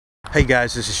Hey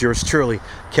guys, this is yours truly,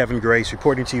 Kevin Grace,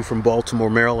 reporting to you from Baltimore,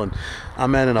 Maryland.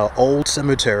 I'm at an old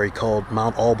cemetery called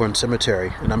Mount Auburn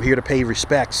Cemetery, and I'm here to pay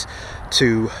respects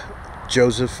to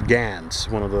Joe Gans,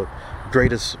 one of the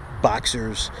greatest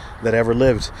boxers that ever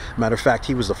lived. Matter of fact,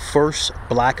 he was the first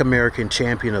black American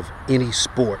champion of any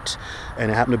sport, and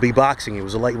it happened to be boxing. He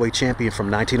was a lightweight champion from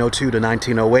 1902 to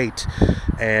 1908,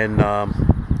 and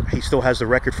he still has the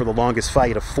record for the longest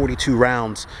fight of 42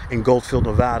 rounds in Goldfield,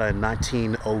 Nevada in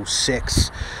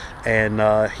 1906.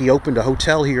 And he opened a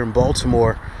hotel here in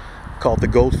Baltimore called the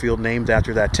Goldfield, named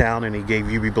after that town, and he gave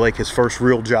UB Blake his first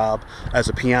real job as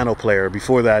a piano player.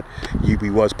 Before that, UB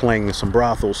was playing in some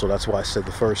brothels, so that's why I said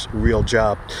the first real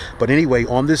job. But anyway,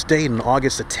 on this date, on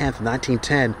August the 10th,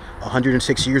 1910,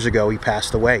 106 years ago, he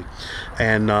passed away.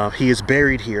 And he is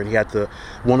buried here, and he had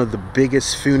one of the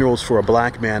biggest funerals for a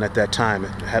black man at that time.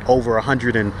 It had over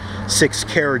 106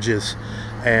 carriages.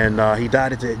 And he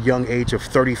died at the young age of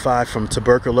 35 from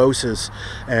tuberculosis.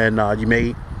 And you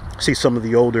may see some of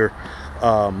the older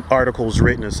articles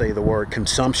written that say the word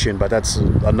consumption, but that's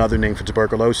another name for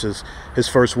tuberculosis. His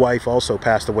first wife also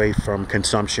passed away from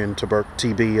consumption,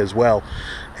 TB as well.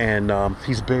 And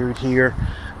he's buried here,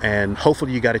 and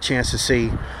hopefully you got a chance to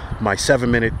see my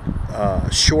 7-minute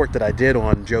short that I did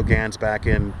on Joe Gans back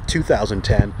in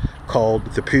 2010 called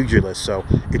The Pugilist. So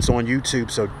it's on YouTube,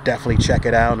 so definitely check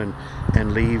it out and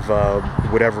leave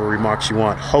whatever remarks you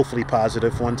want, hopefully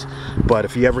positive ones. But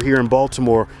if you're ever here in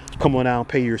Baltimore, come on out and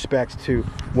pay your respects to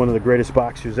one of the greatest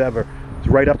boxers ever. It's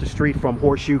right up the street from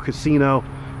Horseshoe Casino.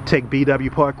 Take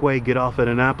BW Parkway, get off at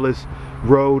Annapolis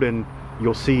Road, and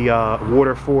you'll see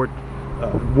Waterview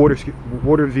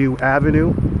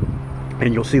Avenue,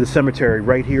 and you'll see the cemetery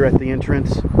right here at the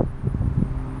entrance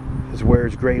is where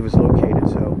his grave is located.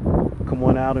 So come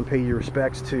on out and pay your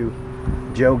respects to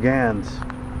Joe Gans,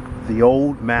 the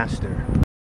old master.